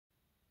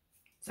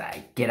So,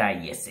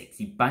 g'day you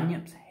sexy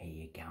bunyips, how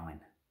you going?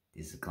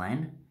 This is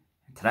Glenn,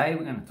 and today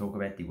we're going to talk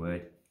about the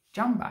word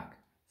jumbuck.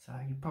 So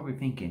you're probably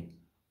thinking,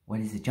 what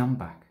is a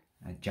jumbuck?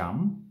 A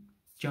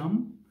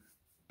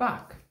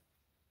buck.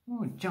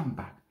 Oh,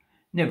 jumbuck.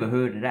 Never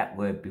heard of that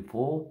word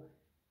before.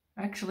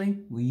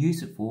 Actually, we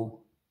use it for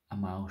a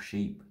male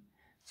sheep.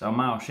 So a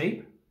male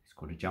sheep is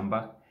called a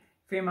jumbuck.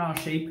 Female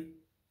sheep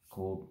is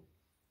called,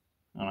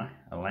 I don't know,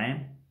 a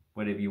lamb,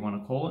 whatever you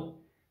want to call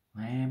it.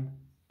 Lamb,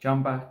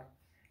 jumbuck.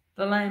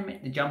 The lamb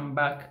met the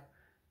jumbuck.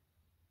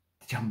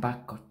 The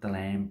jumbuck got the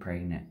lamb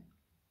pregnant.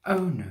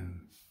 Oh no.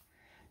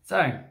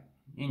 So,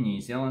 in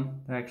New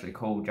Zealand, they actually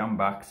call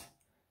jumbucks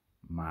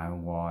male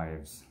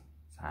wives.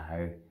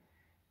 So,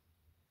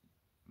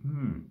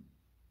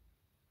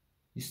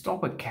 you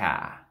stop a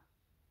car,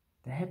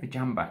 they have a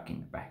jumbuck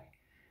in the back.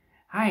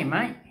 Hey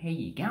mate, how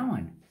you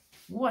going?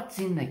 What's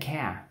in the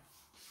car?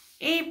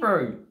 Hey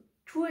bro,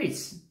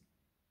 Twice,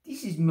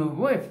 this is my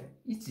wife.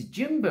 It's a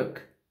jumbuck.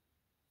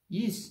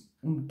 Yes,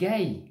 I'm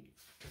gay.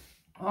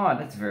 Oh,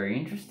 that's very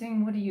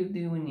interesting. What are you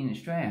doing in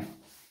Australia?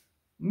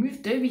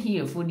 Moved over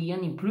here for the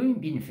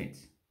unemployment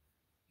benefits.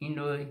 And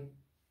I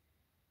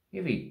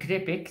have a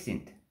crap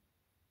accent.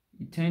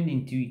 It turned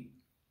into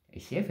a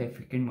South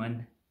African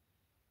one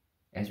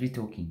as we're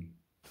talking.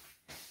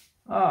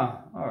 Oh,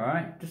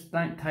 alright. Just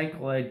don't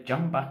take all those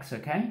jumbucks,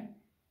 okay?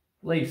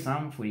 Leave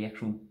some for the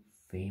actual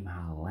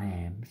female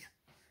lambs.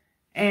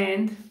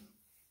 And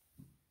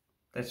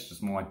that's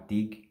just my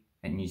dig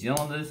at New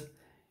Zealanders.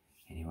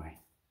 Anyway,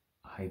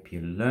 I hope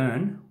you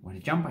learn what a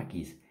jumbuck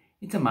is.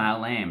 It's a male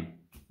lamb.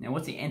 Now,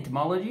 what's the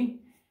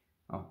etymology?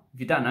 Oh, if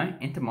you don't know,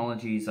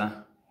 etymology is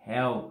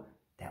how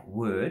that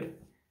word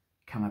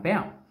come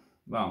about.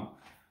 Well,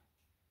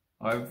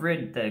 I've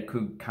read that it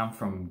could come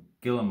from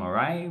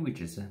Gila-Murray,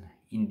 which is an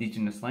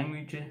indigenous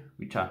language,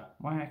 which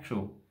my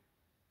actual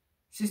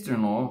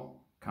sister-in-law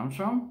comes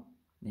from.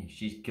 Yeah,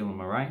 she's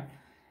Gila-Murray.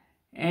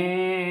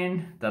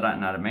 And they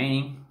don't know the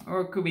meaning. Or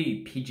it could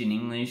be Pidgin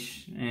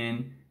English,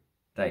 and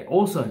they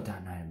also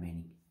don't know the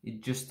meaning.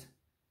 It just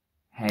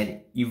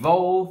had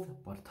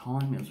evolved by the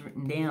time it was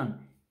written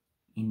down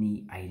in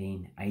the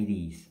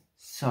 1880s.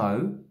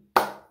 So,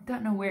 I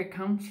don't know where it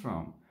comes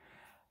from.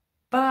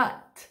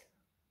 But,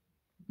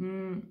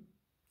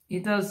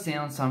 it does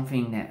sound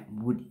something that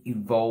would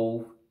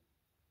evolve.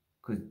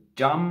 Because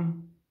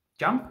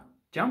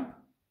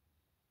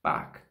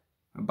buck.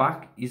 A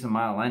buck is a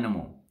male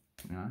animal.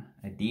 You know,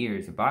 a deer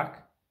is a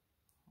buck.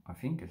 I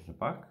think it's a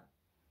buck.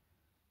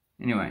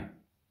 Anyway,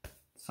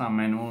 some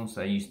animals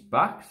they use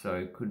buck, so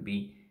it could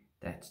be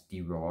that's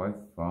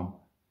derived from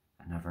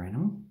another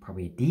animal,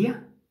 probably a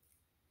deer.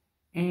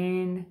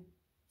 And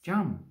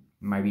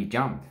maybe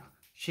jumped.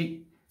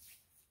 Sheep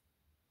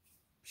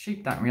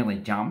don't really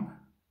jump.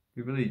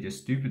 They're really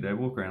just stupid. They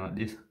walk around like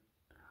this.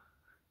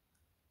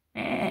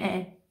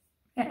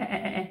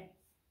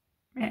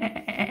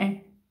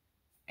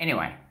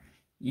 Anyway,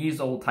 yous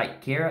all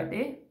take care out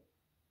there.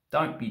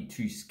 Don't be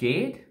too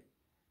scared.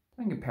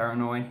 Don't get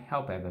paranoid.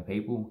 Help other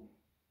people.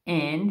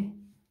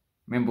 And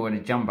remember what a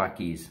jumbuck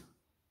is.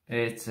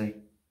 It's a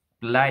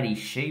bloody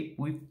sheep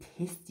with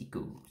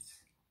testicles.